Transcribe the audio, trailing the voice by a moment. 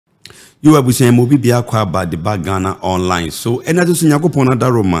You are bushing mobi be about the Bagana online. So, and I just Yakopona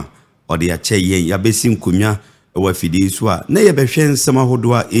Daroma or the Ache Yen, Yabesim Kumya, or Fidiswa, Nay Beshen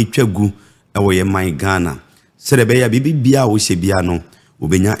Samahodua, Echegu, away my Ghana. Serebeya Bibi Bia, Wishibiano,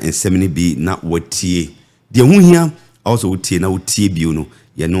 Ubenya and Semini be not what tea. The one here also tea now tea buno,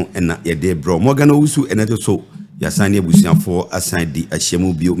 Yano and not your dear bro. Morgano Usu and so Yasani Busian for assigned the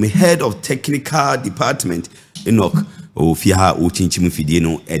Ashemu Bio, me head of technical department, Enoch. O fiha o chinchim fidie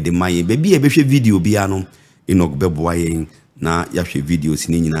no e de maye baby e behwe video bia no Enoch beboa yen na yahwe videos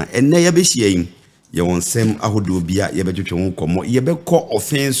ni nyina enne ya behie yin ye wonsem ahodo bia ye betwetwe ho komo ye bekọ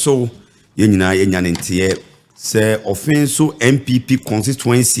Offinso ye nyina ye nya ntie se Offinso MPP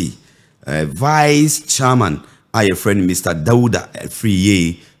constituency vice chairman our friend Mr. Dauda free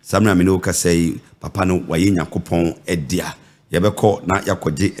ye samna me no ka say papa no waye nyakopon edia ye bekọ na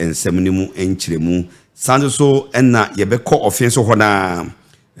yakoje ensem ni mu enchiremu Sanso enna yebeko Offinso hona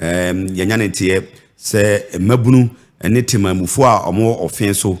yanyanete se mabunu ene temamufo a omo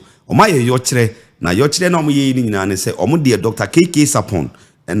Offinso oma ye yokyere na yokyere na omo ye ni nyina ne se omo de Dr. K.K Sarpong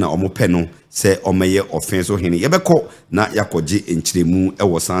enna omo pe no se omeye Offinso hene yebeko na yakoje enkyiremu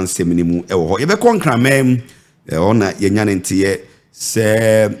ewo sansem ni mu ewo ho yebeko nkramam ona yanyanete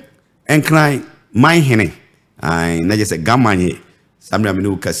se enkran man hene ai na je se gamanye samra me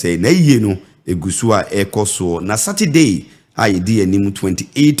no ka se na yie no Egusua ekoso na Saturday ayedi anim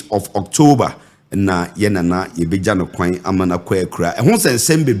 28th of October na yenana yebeja no kwan amana kwa ekura ehon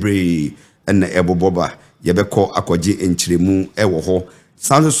sensem bebre na eboboba yebekọ akọje enchiremu ewo ho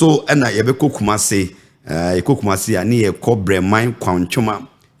sanso na yebekọ kumase ekokumase ani ekọ breman kwantwoma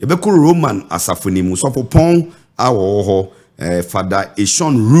yebekọ Roman asafonimu sopopon awo ho Father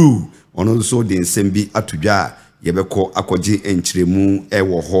Eshon Ru ono so de nsembi atudwa yebekọ akọje enchiremu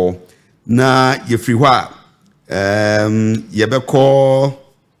ewo ho na yefri hwa yebeko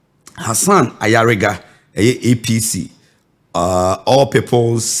Hassan Ayarega APC All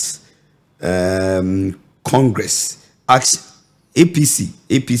People's Congress APC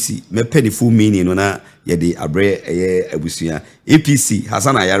me penny full meaning no na yede abre abusuya APC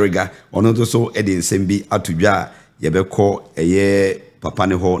Hassan Ayarega ono so ede nsembi atudwa yebeko papa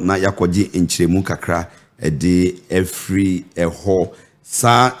ne ho na yakoje enchiremu kakra ede every eho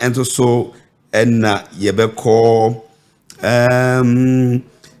sa ento so enna yebeko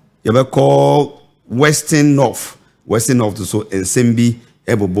Western North so ensembi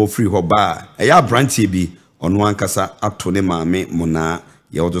ebobo free hoba eya branch bi ono ankasa ato ne maame mona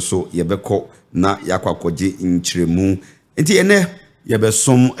ye odo so yebeko na yakwakoje nkyiremu enti ene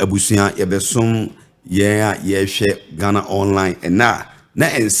yebesom abusua yebesom ye hwe Ghana online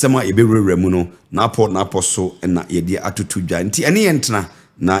na ensema ebeweremu no na po so na yedi atutudwa nti ene yentena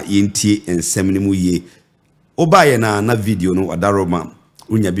na yentie ensem ne mu ye obaye na video no wadaroma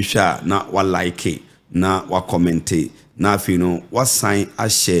unya bihwa na wa like na wa comment na afi no wa sign a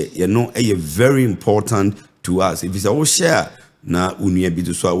share ye no very important to us if you say share na unua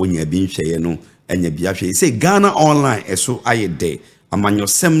bi so a wonya bi nhwe ye no enya bi ahwe say Ghana online eso ayede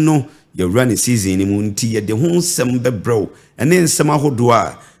amanyosem no ye run season ni mu nti ye de ho nsem bebro ene nsem ahodo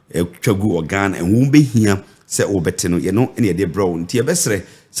a twagu organ en wo behia se obete no ye no ene ye de bro nti ye besre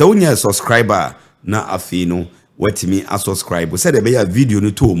se wonya subscriber na afi no watimi a subscribe se de be ya video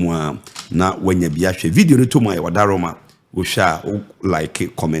no to mu a na wanya bi ahwe video no to mu ya wadaroma wo hwa like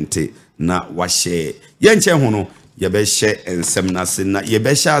comment na wa share ye nche ho no ye be share ensem na se na ye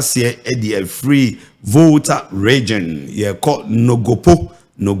be share ase e di free voter region ye call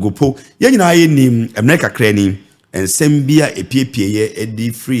Nogokpo ye nyina ye nim America krani ensem bia epiepie ye e di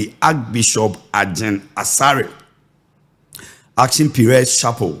free Archbishop Agyin Asare Action Period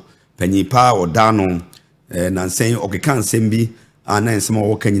Chapel Penyipa odano na nsen okeka nsem bi ana nsem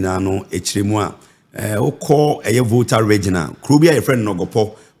wo kanyina no ekiremu a okọ eye voter regional krubi a friend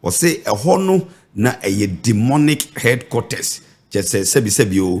Nogokpo o say eho no na eye demonic headquarters just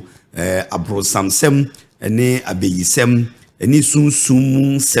sebi o abro samsem ene abeyisem eni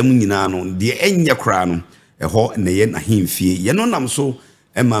sunsum sem nyina no de enye kra no eho na ye na hemfie ye no nam so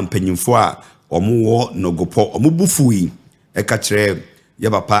ema mpanyimfo a omo Nogokpo omo bufuyi eka kire ye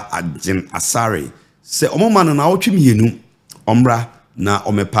papa Agyin Asare se omo man na otwemienu omra na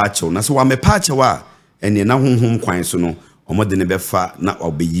omepacho na se wa mepacho wa ene na honhom kwan so no omo de ne befa na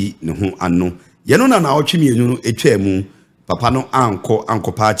obeyi ne ho ano ye no na otwemienu no etwamu papa no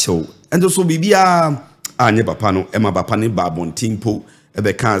anko pacho endo so bibia anye papa no ema papa ne babontimpo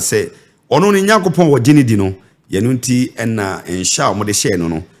ebe kan se ono ne Yakopon wogene di no ye no nti ena ensha omo de share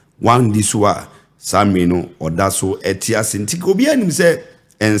no one diso a sami no odaso etiase nti obi anim se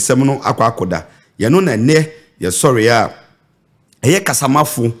ensem no akwakoda ye no na ne ye sorry a eye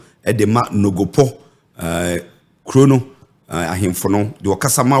kasamafo edema Nogokpo krono ahemfo no de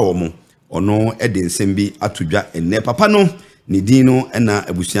okasama wo mo ono ede nsem bi atodwa enne papa no ne din no na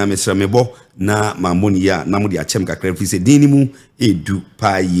abusua mesra mebo na mamoni ya na mo de achem kakra fi se din ni mu edu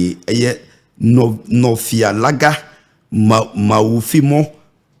paaye eye no fia laga mawufimo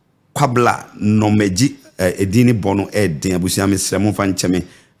kwabla no meji edini bono eden abusua mesra mo fa ncheme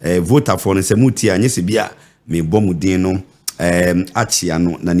voter for no se muti anye se bia me bomu din no achia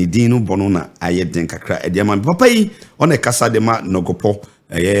no na ne din no bono na ayeden kakra ediama papa yi ona kasa de ma Nogokpo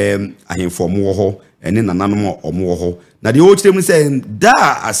ahemfo mo ho ene nananom omo wo ho na de o kirem se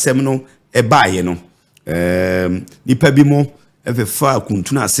da asem no baaye no nipa bi mo efefa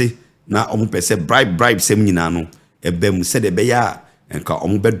kuntuna ase na omo pese bribe sem nyina no ebem se de be ya enka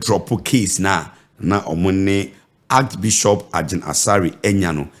omo be drop case na omo ne Archbishop Agyin Asare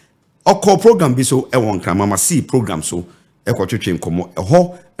enya no oko program bi so won kan mama see program so twetwe nkomo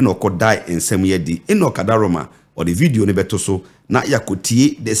ho na okodai ensem ye di eno kadaroma or the video ne beto so na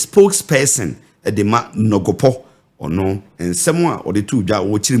yakotie the spokesperson de ma Nogokpo ono ensem a or the two dwa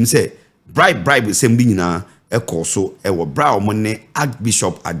wo chirim se bribe sem bi nyina so wo bra o ne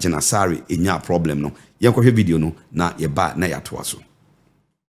Archbishop Agyin Asare enya problem no yenkohwe video no na ye ba na yatoa so.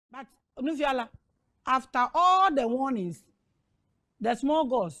 But Onufiala, after all the warnings, the small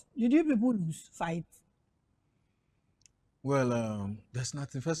gods, did you people lose fight? Well, there's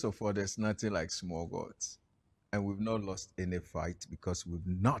nothing. First of all, there's nothing like small gods. And we've not lost any fight because we've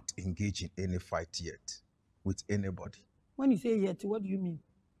not engaged in any fight yet with anybody. When you say yet, what do you mean?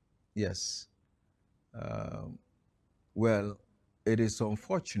 Yes. Well, it is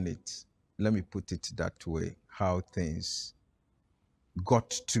unfortunate, let me put it that way, how things got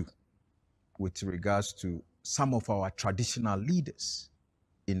to with regards to some of our traditional leaders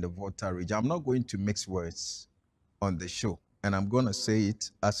in the Volta region. I'm not going to mix words on the show, and I'm going to say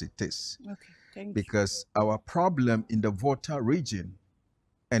it as it is. Okay, thank you. Because our problem in the Volta region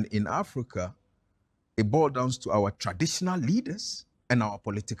and in Africa, it boils down to our traditional leaders and our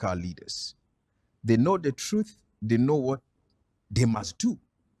political leaders. They know the truth, they know what they must do,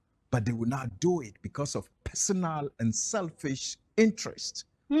 but they will not do it because of personal and selfish interest.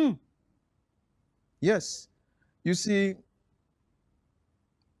 Yes. You see,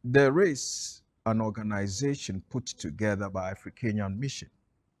 there is an organization put together by African Mission,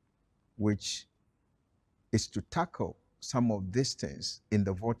 which is to tackle some of these things in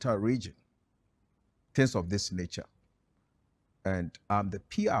the Volta region, things of this nature. And I'm the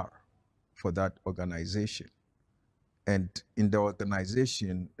PR for that organization. And in the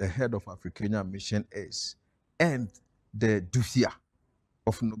organization, the head of African Mission is, and the Dufia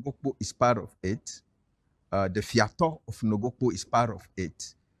of Nogokpo is part of it. The Fiato of Nogokpo is part of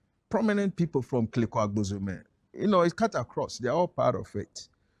it. Prominent people from K.K Sarpong No, it's cut across. They're all part of it.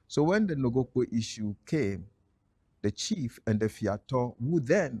 So when the Nogokpo issue came, the chief and the Fiato, who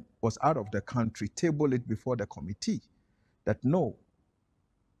then was out of the country, tabled it before the committee that no,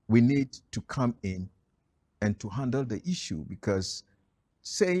 we need to come in and to handle the issue, because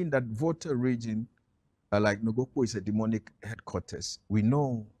saying that Volta region, like Nogokpo, is a demonic headquarters, we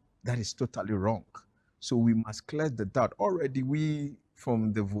know that is totally wrong. So we must clear the doubt. Already we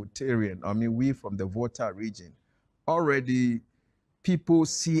from the we from the Volta region, already people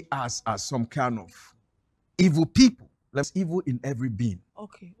see us as some kind of evil people. There's evil in every being.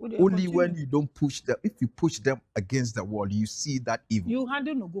 Okay. Only when you don't push them, if you push them against the wall, you see that evil. You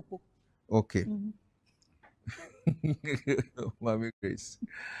handle Nogokpo. Okay. Mommy Grace,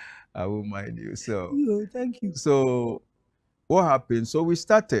 I will mind you. So, thank you. So, what happened? So we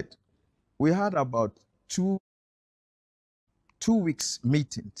started. We had about two weeks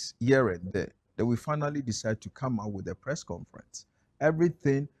meetings here and there. Then we finally decided to come out with a press conference.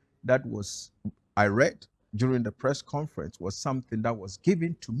 Everything that I read during the press conference was something that was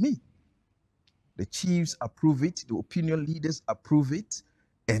given to me. The chiefs approve it, the opinion leaders approve it,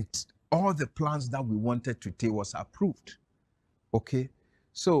 and all the plans that we wanted to take was approved. Okay,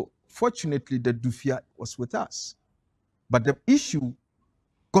 so fortunately the Dufia was with us, but the issue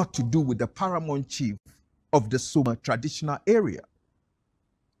got to do with the paramount chief of the Soma traditional area.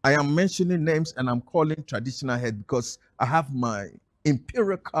 I am mentioning names and I'm calling traditional head because I have my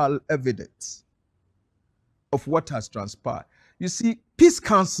empirical evidence of what has transpired. You see, peace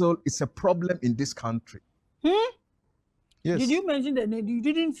council is a problem in this country. Yes. Did you mention the name? You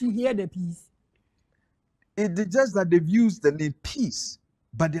didn't hear the peace. It's just that they've used the name peace,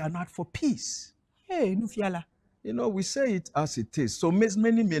 but they are not for peace. Hey, Nufiala. You know, we say it as it is. So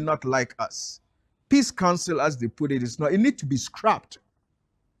many may not like us. Peace council, as they put it, is not. It needs to be scrapped.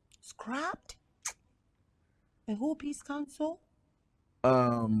 Scrapped? A whole peace council?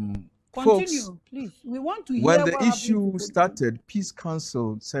 Continue, folks, please. We want to hear when the what happened issue to started, Peace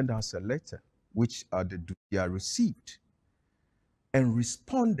Council sent us a letter, which the Dufia received and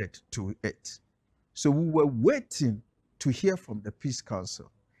responded to it. So we were waiting to hear from the Peace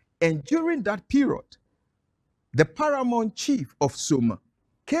Council. And during that period, the paramount chief of Soma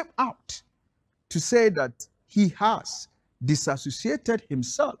came out to say that he has disassociated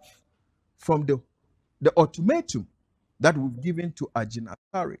himself from the ultimatum that we've given to Agyin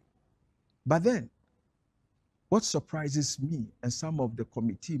Asare. But then, what surprises me and some of the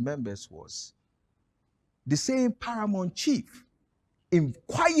committee members was the same paramount chief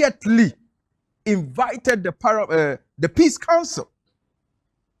quietly invited the Peace Council.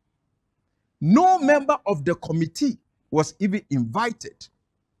 No member of the committee was even invited.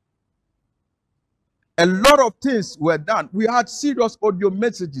 A lot of things were done. We had serious audio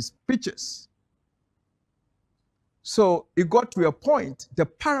messages, pictures. So it got to a point, the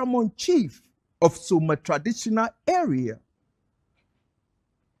paramount chief of Soma traditional area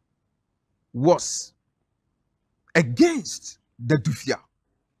was against the Dufia,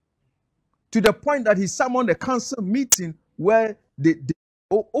 to the point that he summoned a council meeting where the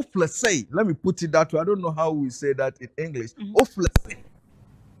Offinso, let me put it that way, I don't know how we say that in English, Offinso,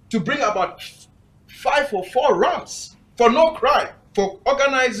 to bring about 5 or 4 rounds for no crime, for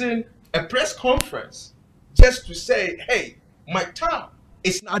organizing a press conference just to say, hey, my town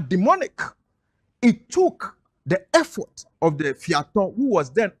is not demonic. It took the effort of the Fiaton, who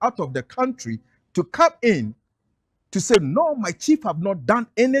was then out of the country, to come in to say, no, my chief have not done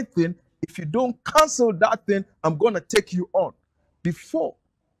anything. If you don't cancel that thing, I'm going to take you on. Before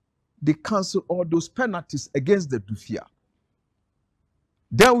they cancel all those penalties against the Dufia.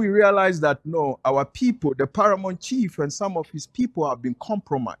 Then we realized that, no, our people, the paramount chief and some of his people have been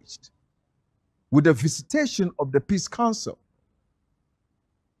compromised with the visitation of the Peace Council.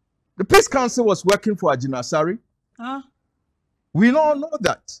 The Peace Council was working for Agyin Asare. Huh? We all know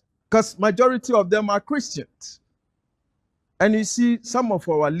that because majority of them are Christians. And you see, some of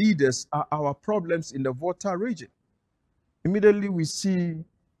our leaders are our problems in the Volta region. Immediately we see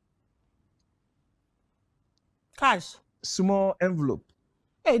Cash. small envelope.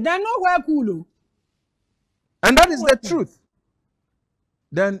 Hey, they're nowhere cool. And that is the truth.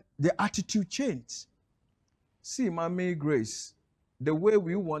 Then the attitude changed. See, Mami Grace, the way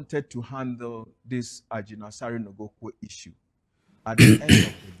we wanted to handle this Agyin Asare Nogokpo issue, at the end of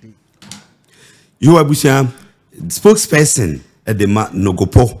the day. You are Busha, spokesperson at the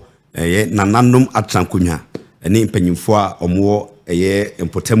Nogokpo, Nananum Atrankunya, and in Penifua or more a year in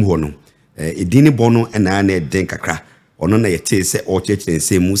Potemhono, a dini bono and ane denkakra, or none a tese or church and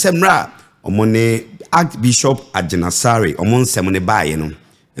say Musemra, or Mone Archbishop Agyin Asare, or Mon Semone Bayano.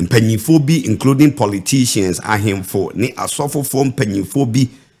 And pennyphobi, including politicians, are him for ne a suffer from pennyphobi,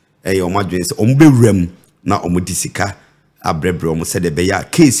 a omadrins, rem, na omodisika, a brebre, said the beya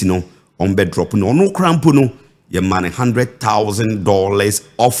case no, bed drop no crampuno, your money $100,000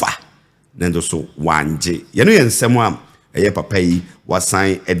 offer. Then so 1J. Yanu and someone, a ye papai, was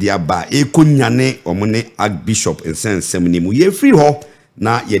signed a diaba, a kunyane, or mone Archbishop and send seminimu ye free ho,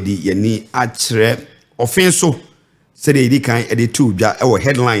 na yedi yeni atre Offinso. Said the kind edit two our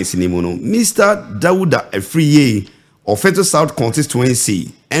headlines in Imono. Mr. Dauda Afriye of Federal South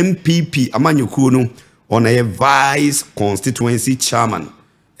Constituency, MPP Amanyukuno on a vice constituency chairman.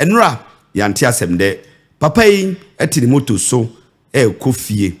 Enra Yantia Semde, Papai etimoto so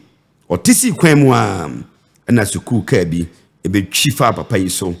kofie. Or Tisi Kwemwa and Asuku Kebi, a bit chiefa papai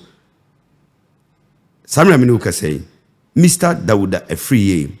so. Samra Minuka say, Mr. Dauda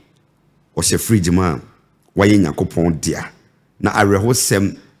Afriye was a free man. Waye Nyakopon dia na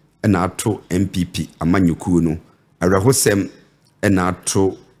arehosem na ato MPP amanyuku no arehosem na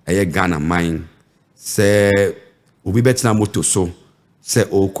ato eye Ghana mine se obi betina moto so se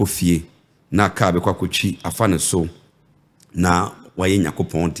okofie na ka be kwakotwi afane so na waye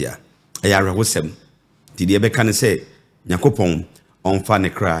Nyakopon dia eye arehosem dide be kan se Nyakopon onfa ne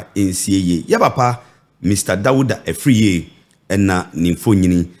kra ensieye ya papa Mr. Dauda Afriye na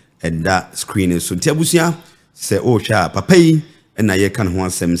nimfonyini eda screen so tiabusia se o hwa papa yi na ye kan ho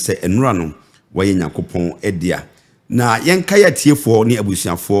asem se enura no waye Nyakopon edia na yenka ya tiefo ni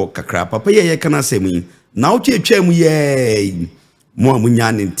abusiafo kakra papa ye kan asem yi na o twetwam ye mo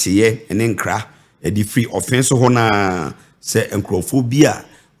amunya ne ntiye ene nkra edi free Offinso ho na se enkrofobia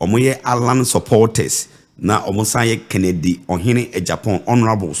omoye Alan supporters na omosan ye Kennedy ohene e Japan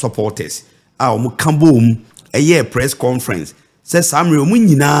honorable supporters a omo kambom eye press conference says Samri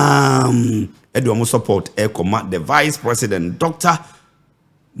Munyina Edomo support the Vice President Dr.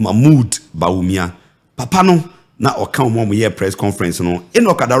 Mahmoud Baumia. Papa no na oka mo ye press conference no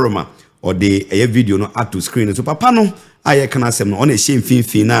eno kadaroma or the a video no add to screen so papa no aye kana asem no on a shame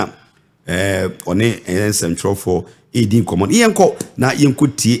fin na on a central for edin common yenko na yenko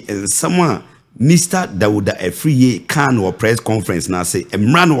tie ensama Mr. Dawuda Afriye can or press conference na say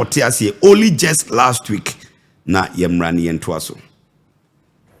emran or tiase only just last week na yemran yento aso.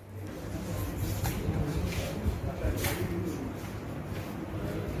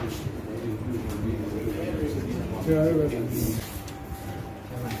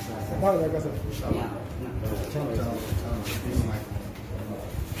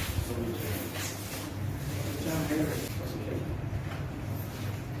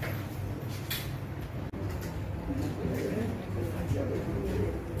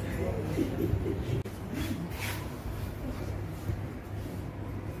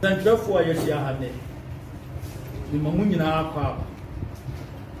 Therefore, yes, you have it. The Mamunina Papa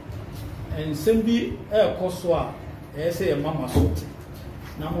and Simbi Air Coswa, say a mamma sort.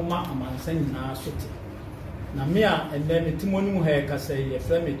 Namama, a man sending our sort. Namia and then the Timonu Hair say a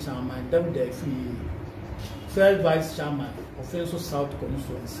Flemish chairman, and them there free. Third vice chairman, Offinso South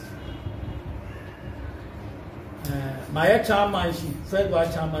Constituency. My chairmanship, third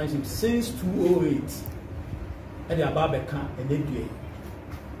vice chairmanship since 2008 at the Ababeka and Edway.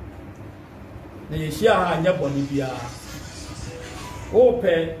 Na yeshia anya boni bia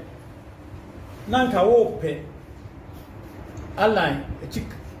ope nanka ope align chik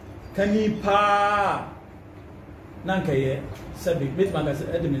kani pa nanka ye sabi bit magazine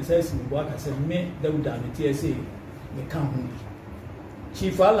admin says me boaka say me Dawuda me TSA me kan hu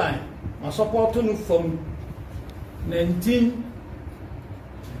chief align my support no from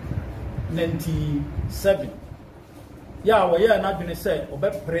 1997 ya we ya na admin say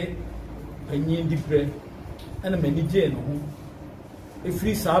obepre penyin di bre ana mani je no ho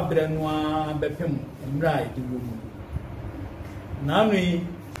efri sa bre no a bepem mrai di wo mu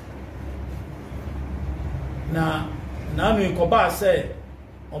nanu ko ba se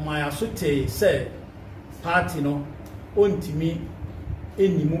o ma asote se party no ontimi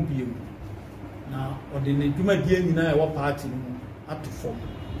enimu biem na ode ne dwuma die nyina e wo party no ato form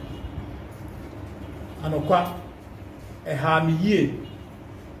anokwa e ha mi yie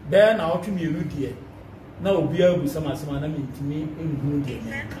be na otu mi ru die na obi abu sama na mentimi enhu die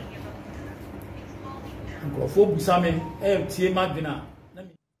ne nkrofo bu same e tie magna na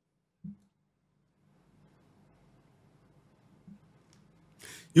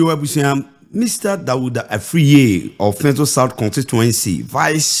You abusiam Mr. Dawuda Afriye of Offinso South Constituency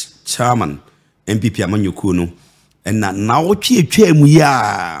Vice Chairman MPP Amanyoko no and na otwe mu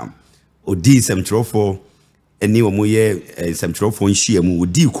ya odi semtrofo eni omo ye semtrofo nhia mu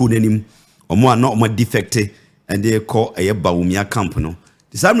odi ku nanim omo ana omo defecte and they call a Bawumia camp no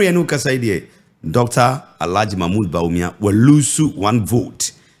the summary no kasa ide Dr. Alhaji Mahmood Bawumia will lose 1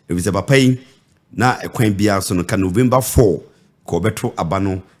 vote if it's a papai na ekwan bia so no ka November 4 ko beto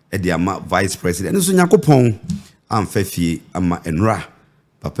abano e de ama vice president so nyakopon amfafie ama enra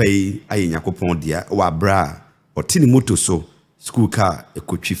papai aye nyakopon dia wa bra otini moto so school car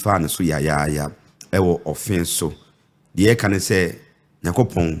ekotwi fa ne so ya ewo Offinso de kan se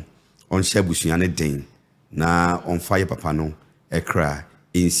nyakopon on shabusu ne den na on fire papa no ekra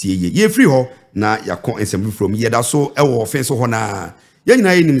ensie ye free ho na yakon ensem from yeda so ewo Offinso ho na ye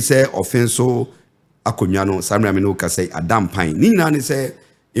nyina ye nim se Offinso akonwa no samra me no ka say adam pan ni nyina ne se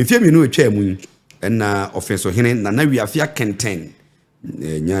enfie me no etwa mu na Offinso hene na wiafia kenten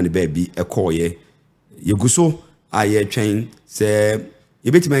nya ne ba bi ekoye yeguso aye twen se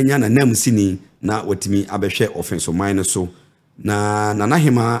yebetima nya na nam sini na watimi abehwe Offinso man so na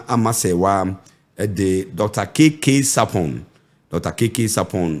nanahema amasewa de Dr. K.K Sarpong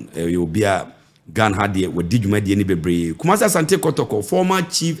yobia Gan hadie wadi dwumade ni bebre Kumasi Asante Kotoko former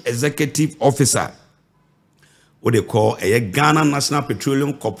chief executive officer what they call a Ghana National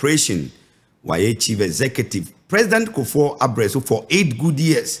Petroleum Corporation why chief executive President Kufuor Abreso for 8 good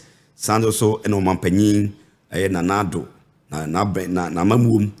years sandoso eno mampanyin nanado na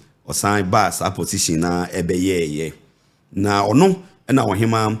mamum osan ba sa position na ebeye na ono na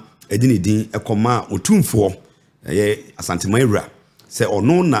ohema edinidin ekoma otumfo Asantehene se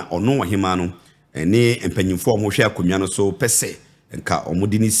ono ohema no ene empanyimfo mo hwe akonwa no so pese nka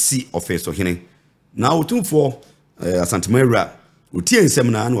omodini si Offinso hene na otumfo Asantehene utie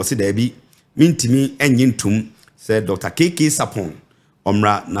nsem na wose da bi mintimi enyintum se Dr. K.K Sarpong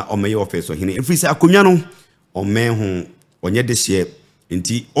omra na omeye Offinso hene efri se akonwa no omehu onye de hye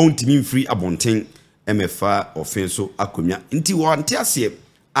nti ontimi mfiri abonten emefa Offinso akonwa nti wante ase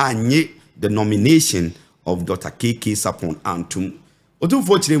anye the nomination of Dr. K.K Sarpong antum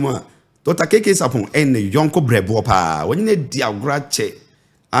otumfo chiremu Dr. K.K Sarpong and yonko brebo pa when you di agrache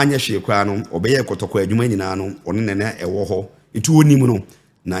anya shekrano obeye kotoko adwuma nyina no one nene ewo ho etu onim no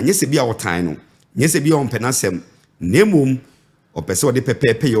na nyese bia wotan no nyese bia ompenasem nemum opese ode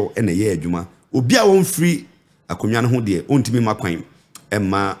pepepe yo ene ye adwuma obi a won free akonwa no ho de ontimi makwan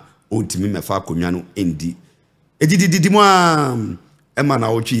emma ontimi mefa akonwa no endi edididi mu a emma na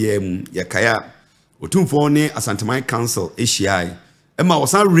otwi ye mu ye kaya otumfo ne Asantehene Council ACI emma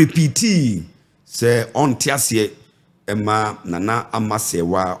wasan repeat se on tiasie emma nana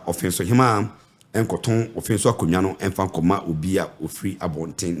amasewa Offinso hima enkoton Offinso akonwa no emfa koma obi a ofri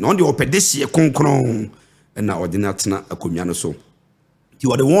abonten na onde opedehie konkron na ordinatena akonwa no so ti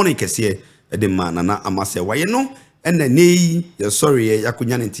wode warning kese de ma nana amasewa ye no ena nei ye sorry ye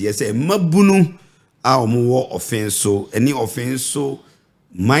akonwa nti ye se mabunu a omo Offinso eni Offinso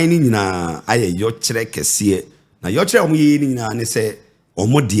mining nyina aye yo kire kese na yo kire omo ye nyina ne se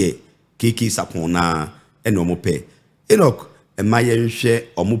omo de K.K Sarpong na ena omo pe Enoch emaye nhwe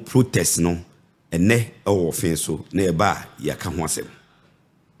omo protest no ene ewo Offinso na eba ya ka ho asem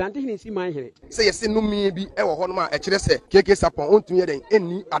Asantehene si man here say yes no me bi e wo ho no ma e kire se K.K Sarpong ontun ye den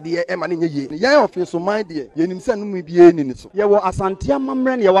enni ade e ma ne nye ye yan Offinso man de ye nim se no me bi e ni so ye wo Asantehene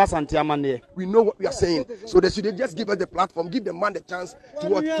amre ne ye wo Asantehene ne we know what we are saying so they should just give us the platform give the man the chance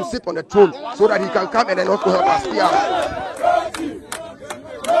to sit on the throne so that he can come and then also help us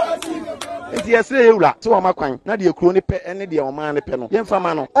Enti yesre ewura so amakwan na de ekuro ne pe ene de oman ne pe no ye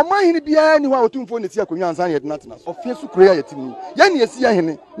mfama no oman hene bia ni wa otumfo ne si akonwa ansan ye de natena Offinso kuro ya yetimi ye ne esi ya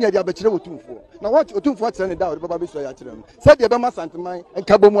hene ne ya de abekire otumfo na what otumfo atire ne da o de baba be so ya kire no se de be ma Asantehene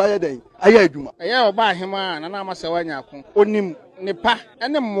enka bomu aye den aye adwuma eye oba ahema na na amasewa nyako onim ne pa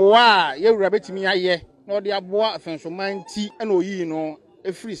ene mmoa ye wura betimi aye na ode aboa Offinso man ti ena oyi no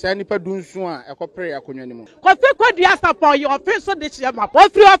efiri sa nipa dunsu a ekopere akonwa ni mu Kofi Kwadi Sarpong ye Offinso de chiema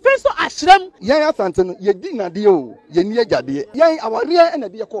ofri Offinso ashrem ye Asante no ye di nade o ye ni agade ye aware ena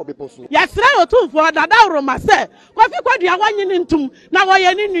de ye ko bepo so yasra otumfo dada roma se Kofi Kwadi awanyini ntum na wo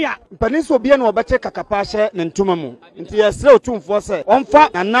ye ni nua mpaninso bia na obeche kakapa hye ne ntuma mu nti yesre otumfo se onfa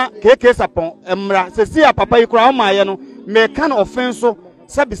nana K.K Sarpong emra se si papa yi kura o maaye no me kan Offinso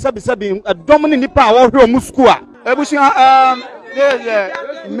sabi dom ne nipa a wo hwe o mu school a ebusia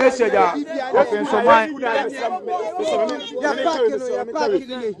message Offinso man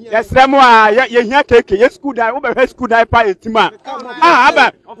yes remo ye hia K.K ye school dai wo be school dai pa etima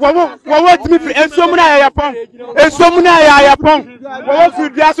aba wo timi fi enso na ya yapon wo fi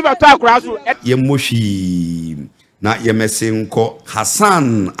bia so beto akura so ye moshi na ye mesenko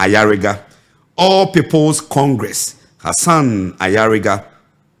Hassan Ayariga All People's Congress Hassan Ayariga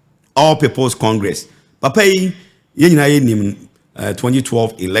All People's Congress papa yi ye nyina ye nim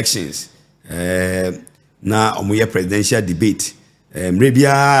 2012 elections na omoye presidential debate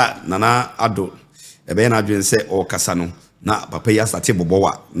mrebia nana ado ebe na adwen se o kasa no na papa ya start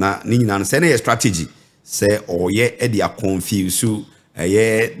bobowa na ni nyina no se na ye strategy se oye e dia confuse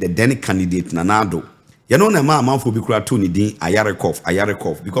the then candidate nana ado ye no na ma amanfo bi kura to ni din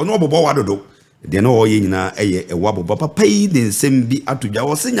Ayarekov because no bobowa dodo de no oye nyina eye ewa bobo papa yi de nsem bi atodwa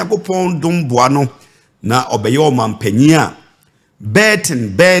wo se nyakopon dom boa no na obeye o mampanyi a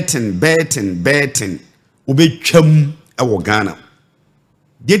betting ubetwam ewo Ghana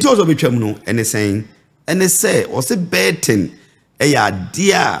de ti ozo betwam no ene say o se betting eya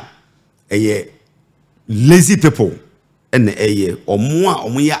dia eye lazy people ene eye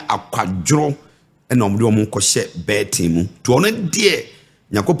omo ya akwadworo ene omo de omo kohye betting mu to ono de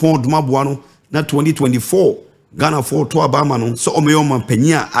nyakopon doma boa no na 2024 Ghana for to abama no so omo yo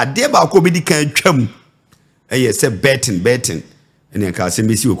mampanyi a ade ba ko bi di kan twam eye se betting ene ka se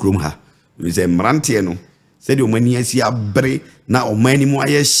mesi okrom ha ze mrante no se de omani asi abre na omani mu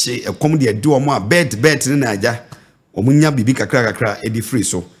aye hye ekom de de omo a bet ne na aja omunya bibi kakra edi free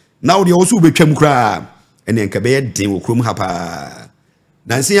so na wo de wo so betwam kra ene nka be den okrom ha pa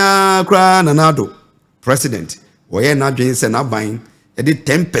nansia kra na nado president wo ye na dwen se na ban edi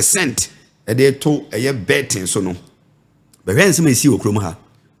 10% edi to eye betting so no be hwen se mesi okrom ha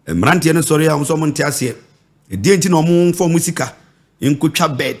mrante no sori am so mo ntiase edi enti no mo fo musika inkutwa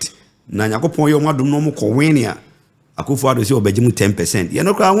bet na nyakopon ye omadom no mo ko win a akofo ado se obagye mu 10% ye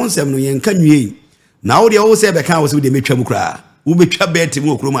no kra wonsem no ye nka nwie na wo de wo se be kan wo se de metwam kra wo betwa bet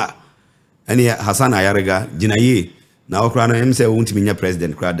mu okroma ene Hassan Ayariga ginaye na wo kra no em se wo ntimi nya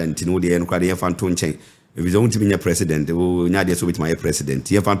president kra danti no de ye no kra de ye fanto nchen e bi zo ntimi nya president wo nya de so betima ye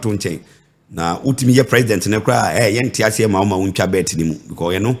president ye fanto nchen na utimi ye president ne kra ye ntiase ma wo ma wontwa bet ni mu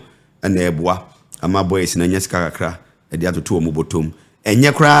because ye no ene eboa ama boys na nya sika kakra edi atoto omo botom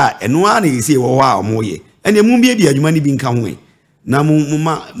enye kra eno a na yesi wo wa omo ye ene mu bi edi adwuma ni bi nka ho na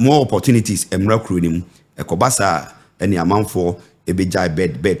more opportunities emra kuro ni mu ekobasa ene amanfo ebejai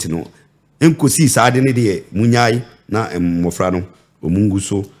bet no enkosi saade ne de munyai na mmofra no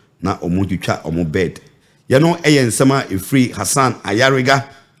omunguso na omutwitwa omo bed ye no nsema free Hassan Ayariga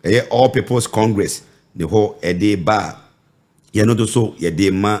All People's Congress the whole ede ba ye no do so ye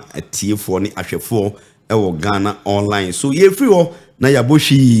de ma atiefo ne ahwefo ewo Ghana online so ye free ho na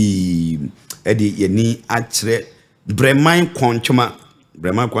yaboshi ede ye ni akire breman kwantuma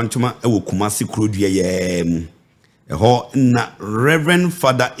ewo Kumasi Krodua ye mu na Reverend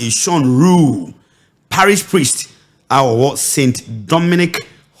Father Ishon Rue parish priest our Saint Dominic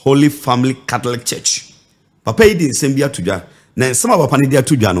Holy Family Catholic Church papa yi din sembia tudwa na some papa ne dia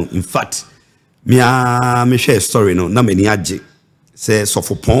tudwa no in fact me share story no na mani age say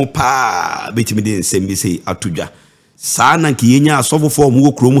sofopon pa betimi din sembi say atudwa saa na nke yenya asofofo mu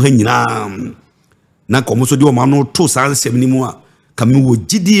okro mu ha nyina na komo so de o ma no to saa nsem ni mu a kame wo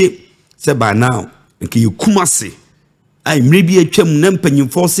gidie say by now nke Kumasi I maybe a chem na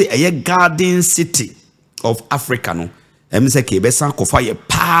mpanyimfo say eye garden city of Africa no em say ke be san kofa ye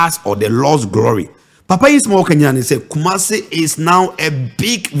pass or the lost glory papa is more Kenyan and say Kumasi is now a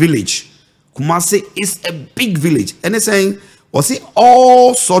big village. Kumasi is a big village. And they're saying, was it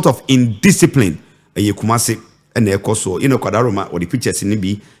all sort of indiscipline? And you Kumasi and the Koso, Kwadaroma, or the pictures in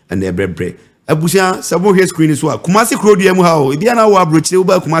Nibi and the bread. Abusia, Sabo here screen is what Kumasi Krodua Muhao, Ibiana Wabruch,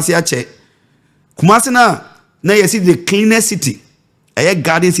 Uba Kumasi Ache. Kumasi now you see the cleanest city. A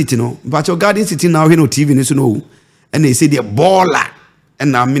garden city, no, but your garden city now, TV, no, and they say they're baller.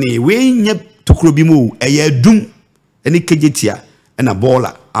 And I mean, we Tokrobimu eye dum eni kejetia na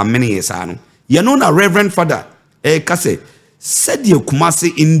baller amene yesano ye no na Reverend Father kase said ye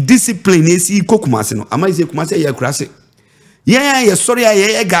Kumasi in discipline esi ko Kumasi no ama ise Kumasi ye kurase ye sorry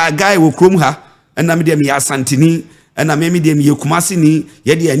ye guy wo krom ha na me dem ya Asantehene na me dem ye Kumasi ni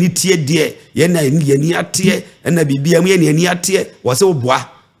ye de ani tie de ye na ani ate na bibia mu ye ani ate wo se oboa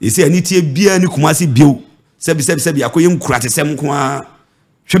ye se ani tie bia ni Kumasi bio sebi akoye nkurate sem ko a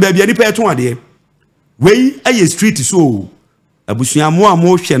hwe bia ni pa eto ade wey aye street so abusua mo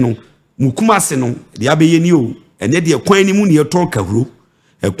amo hwe no mu Kumasi no de abeye ni o ene de kwan ni mu ne yeton kahuro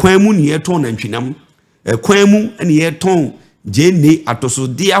kwan mu ne yeton nantwinam kwan mu ne yeton jene atoso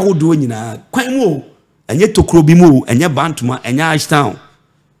de ahodo nyina kwan mu o enye tokro bi mu o enye bantuma enye ashtown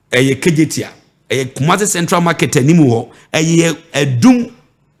eye kejetia eye Kumasi Central Market ani mu ho eye edum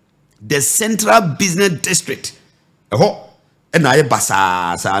the Central Business District and I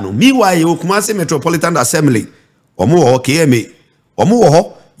basa no meanwhile Kumasi Metropolitan Assembly omo KMA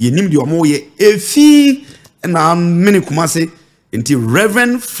omo ye nim di omo ye efi na mini Kumasi nti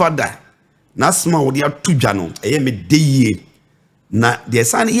Reverend Father na sma wo dia tudwa no eye me deyie na de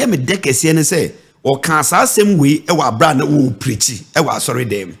san ye me dekese ne se o kan sa asem we e wa bra na wo preachi e wa sorry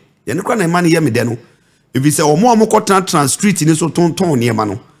dem ye ne kwa na man ye me de no if you say omo kotana trans street ni so tonton ne ma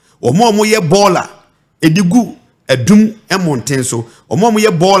no omo ye baller edigu edum emonten so omo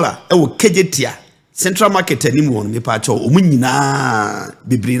ye baller e wo kejetia Central Market ani mu on me pa cho omo nyina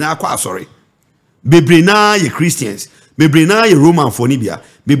bibri na akwa sorry bibri na ye Christians bibri na ye Roman for nibia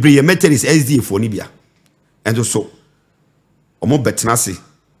bibri ye Methodist SDA for nibia and so omo betnase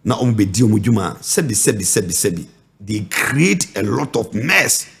na omo bedi omo djuma sebi they create a lot of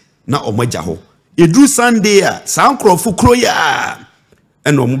mess na omo jaho edru Sunday a sankrofo kroya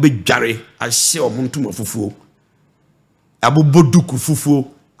and omo be dware ahye omo ntuma fufuo aboboduku fufuo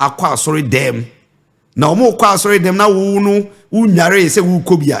akwa sorry dem na omo kwa sorry dem na wo no unyare se wo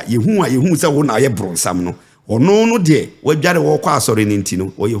kobia yehu se wo na ye bronsam no ono no de wadware wo kwa sorry ni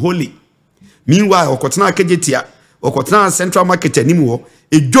ntino wo ye holy meanwhile okotena akejetia okotena Central Market animu ho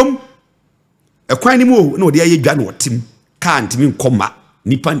edwom ekwan ni mu na ode ye dwa na otim ka ntimi nkoma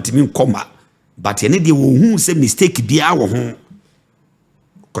nipa ntimi nkoma but ene de wo hu se mistake bia wo ho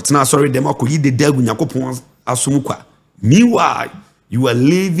okotena sorry dem akoyi de dagu nyakopon asomukwa. Meanwhile, you are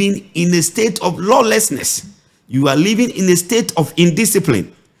living in a state of lawlessness. You are living in a state of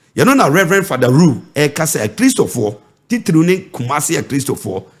indiscipline. You know, Reverend Father Rue, Kasa Christopher, Titrune Kumasi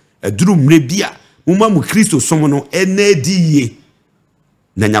Christopher, Drew Mrebia, Umamu Christo Somono, NADA.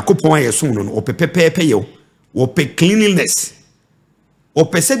 Nanyakopon ye sono, or pepe yo, or pe cleanliness, or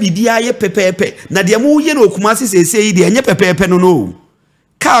pesebidia ye pepe. Nadiamu ye no Kumasi say, the anya pepe no.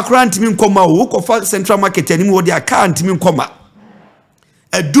 Car grant me koma wo Central Market ani mo dia car ntimi koma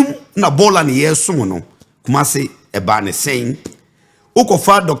edum na bola ne yeso no Kumasi eba ne sen wo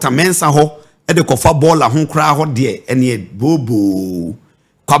Dr. Mensa ho e de kofa bola ho kra ho de ene bobo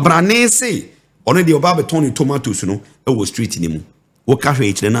kwabrane se ono de oba beton ni tomatoes no e wo street ni mu wo ka hwe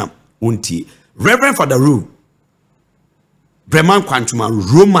ikire na wonti Reverend Father Rue Breman Quantuma,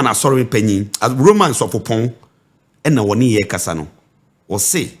 Roman Asare penny, as Roman Sopopon, and a 1 year Casano, or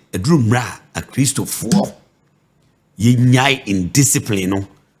say a drum ra a Christo for ye nyai in discipline. No,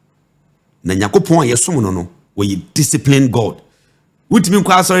 Nanyakopon, yes, no, where you discipline God. Which mean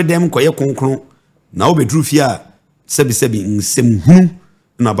Quasare them, Koya Concron, now be drew fear, sebi in sem who,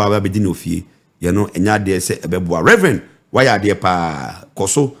 na Baba Bedino fee, you know, and ya dare say a beboa. Reverend, why are there pa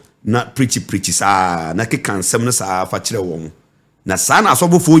Koso, not preaches, na kikan semnas fachre wong. Na sana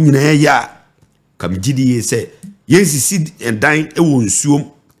asobo fo nyina ya kam gidi say yes si and dine e won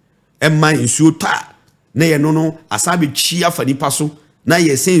nsuom e man nsuo ta na ye no no asabe chia fa nipa so na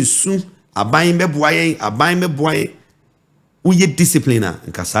ye say nsu aban meboa yen uye discipline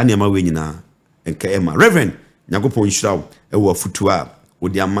nka sa ne ma we nyina nka e ma reverend nyagopon hiraw e wo afutu a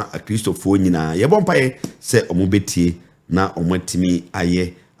odi ama akristofo nyina ye bompa ye se omobetie na omotimi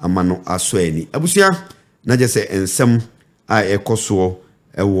aye ama no aso ani abusua na je se ensem a ekoso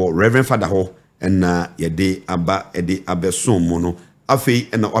ewo reverend father ho na yede aba ede abesom mo no afei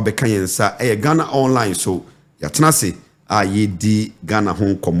na obeka yensa Ghana online so yatena se a yedi Ghana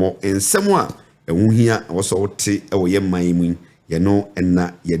ho komo ensem a ehunhia woso wote ewo ye man mu ye no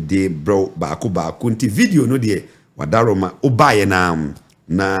na yede bro baako nti video no de wadaroma obaye na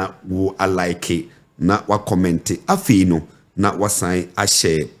wo alike na wa comment afei no na wasan a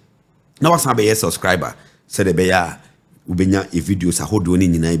share na wasan be subscriber se de be ya ubenya e videos ahodo ni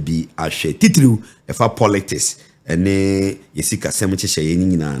nyina bi a share titru efa politics ene yesika sem chehye ye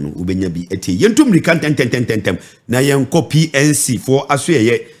nyina no ubenya bi etie yentum rika tentem na yenko PNC for aso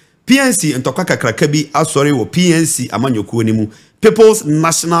ye PNC ntoka kakraka bi asori wo PNC amanyokuo ni mu People's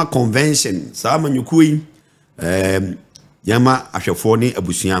National Convention sa amanyokuo yi yama ahwefo ni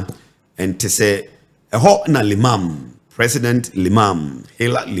abusua ente se eho na limam President Limam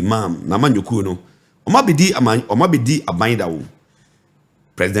Hela Limam na amanyokuo no omabedi abanda wo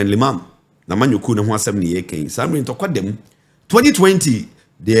President Limam na manyoku ne ho asem ne yeken samre ntokwa dem 2020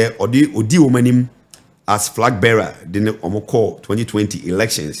 there odi womanim as flag bearer de omoko 2020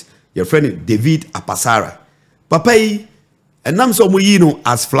 elections your friend David Apasara papa yi enam so moyi no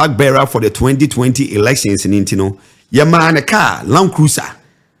as flag bearer for the 2020 elections in intino ya man car Land Cruiser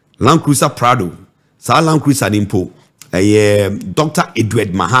Prado sa Land Cruiser nimpo Dr.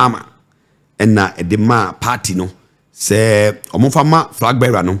 Edward Mahama na edema party no se omofama flag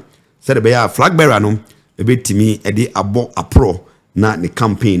bearer no se de be ya flag bearer no ebetimi ede abo apro na ne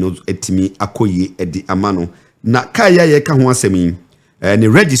campaign no etimi akoye ede amano na kaya ye ka ho asemi ne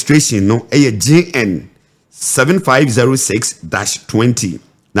registration no GN 7506-20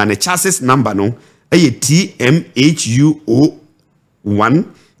 na ne chassis number no TMHUO 1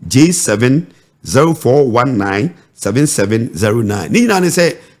 J704197709 ni na ne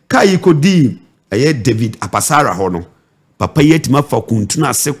se kai kodi David Apasara ho no papa yetima fa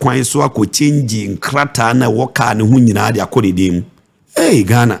kuntuna se kwan so akochenji nkrata na woka ne hu nyina de akodedem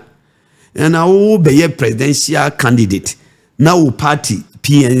Ghana na wo be presidential candidate na wo party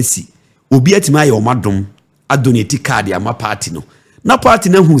PNC obi atima ye omadom adonate card ama party no na party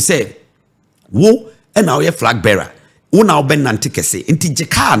na hu se wo na wo ye flag bearer wo na wo ben nante kese nti je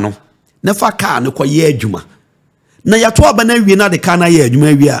car no na fa car no koye adwuma na yato aba na wie na de car na ye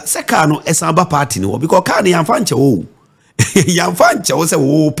adwuma wie a se car no esamba party no because car no yamfa nche wo yamfa nche wo se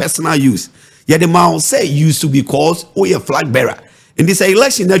wo personal use ye the man say used to be cause o ye flag bearer in this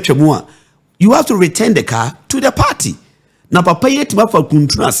election na twemu a you have to return the car to the party na papa yetima fa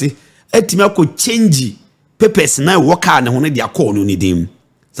kuntuna ase etima ko change papers na wo car ne ho ne de akọ no ni dim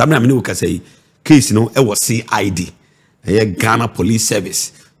samna me ne wo kasa yi case no e wo CID Ghana Police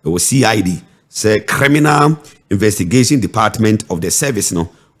Service it was CID say Criminal Investigation Department of the service no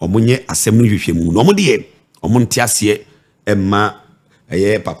omunye asem no hwehwemu no omde omonte ase emma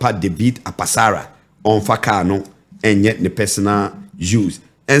papa David Apasara on faka no enye ne personal use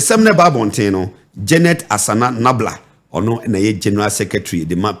ensem ne babonten no Janet Asana Nabla ono na ye General Secretary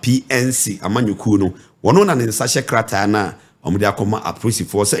de ma PNC amanyoku no wono na ne nsahye krata na omde akoma approach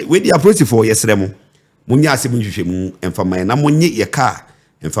for say we dey approach for yesremo munya asem hwehwemu emfama na monye ye car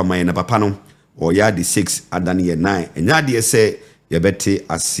emfama na papa no or ya di 6 adani ye 9 enya de se ye bete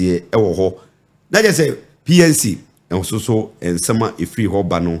ase ewo ho na je se PNC enso ensema efri ho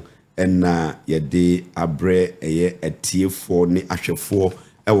ba no na ye de abre eye atiefo ne ahwefo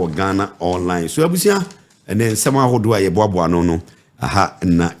ewo Ghana online so abusia ene ensema hodo a ye boaboa no aha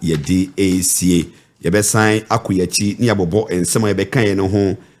na ye de ACA ye be san akoyachi ne abobo ensema ye be kan ye no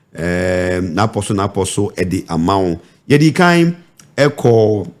ho na poso edi amount ye di kan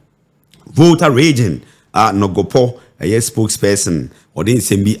eko voter region Nogokpo spokesperson or the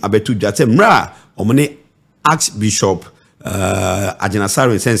sembi abetu jate mra omne Archbishop Agyin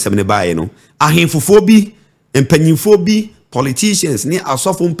Asare nsensem ne bae no ahemfofo bi mpanyimfo bi politicians ne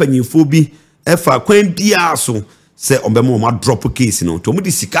asofo mpanyimfo bi efa kwan bia so se ombemo ma drop case no to mu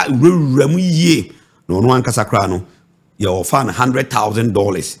di sika wurwura mu yie no no ankasa kra no ye ofa na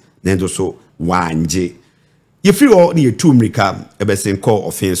 $100,000 nendo so wanje ye free all ne two mrika ebesen call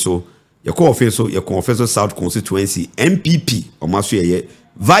Offinso ye call Offinso South constituency MPP omaso ye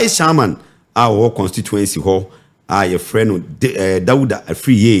vice chairman our constituency ho a ye friend Dauda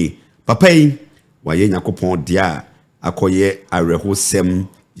Afriye papa yi wa ye nyakopon dia akoye arehosem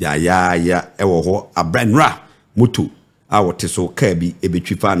ya ewo ho abranra moto a wote so ka bi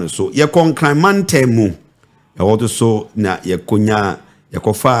ebetwifa no so ye konkran mantemu ewo so na ye konya ye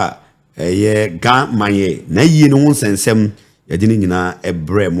kofa ye ga manye na yi no nsensem ye de nyina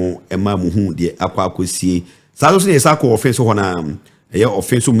ebremu ema mu hu de akwakosie sa so ne sa ko Offinso ho na ye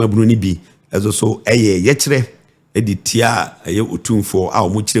Offinso mabunu ni bi ezo so ye kire editia ye otumfo a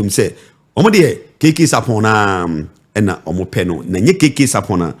omo kirem se omo de K.K Sarpong na ena omo pe no na nye K.K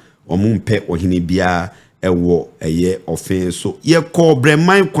Sarpong na omo mpe ohene bia ewo ye Offinso ye ko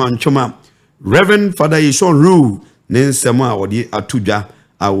breman kwantwoma Reverend Father Yeshon Rule nensema a wodi atudwa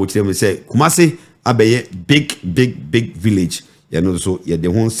a wo kirem se Kumase abeye big village ye no so ye de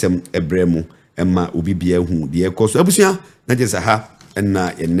ho nsem ebremu ema obi bia hu de ekoso abusua na je ha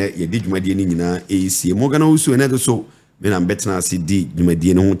na enne ye di dwumadie ni nyina esie mo gana usu ene so me na betna si di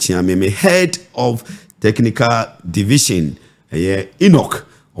dwumadie no ho tia me head of technical division ye Enoch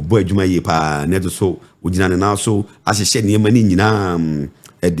obo adwuma ye pa ne so ogina ne na so ahyehye ne mani nyina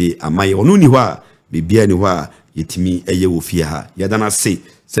ede amaye onu ni ho a bibia ni ho a yetimi eye wo fie ha yedana se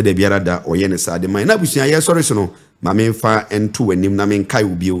de biara da oye ne sade man na busua ye sori so no ma me mfa ento wanim na me nkai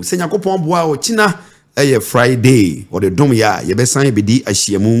obio se nyakopon boa o china eye Friday or the dom ya ye be san be di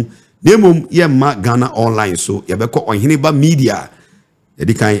ahyiamu nemom ye ma Ghana online so ye be ko Ohiniba media ye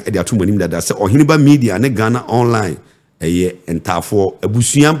di kan e di atom wanim dada se Ohiniba media ne Ghana online eye entafo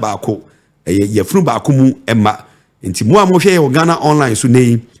abusua baako eye ye funu baako mu ema enti mo amohwe ye Ghana online so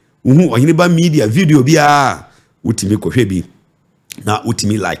nei uhu Ohiniba media video bia utimi kohwe bi na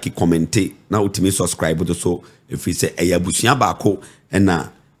utimi like comment na utimi subscribe to so if we say eye abusua baako na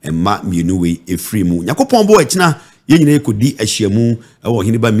emma mienu we efree mu nyakopon bo akina ye nyina ekodi ahyiamu ewo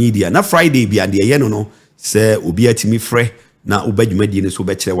Ohiniba media na Friday bia de ye no se obi atimi frɛ na obadwumadie ne so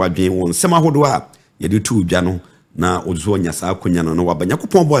be kyerɛ wadwen won sema hodo a ye de tu dwa no na ozo nyasa akonya no wa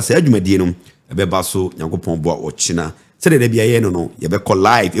nyakopon bo asa adwumadie no ebeba so nyakopon bo okina se de bia ye no ye be call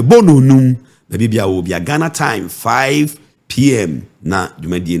live e bo no num na bibia wo bia Ghana time 5 p.m. na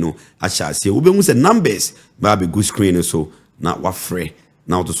dwumadie no acha se obehu se numbers ba be good screen so na wafrɛ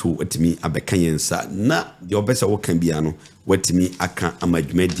now to so watimi abeka yensa na de obesa wo kan bia no watimi aka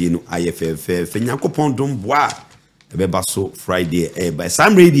amadwumadie no IFF nyakopon dom boa ebeba so Friday by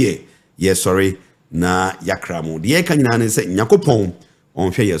some radio yes sorry na yakramo de kan nyina ne se nyakopon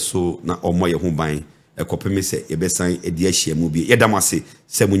onhwe yeso na omo ye ho ban ekopeme se yebesan edi ahyiamu bi yedamase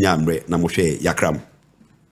se munya amre na mohwe yakramo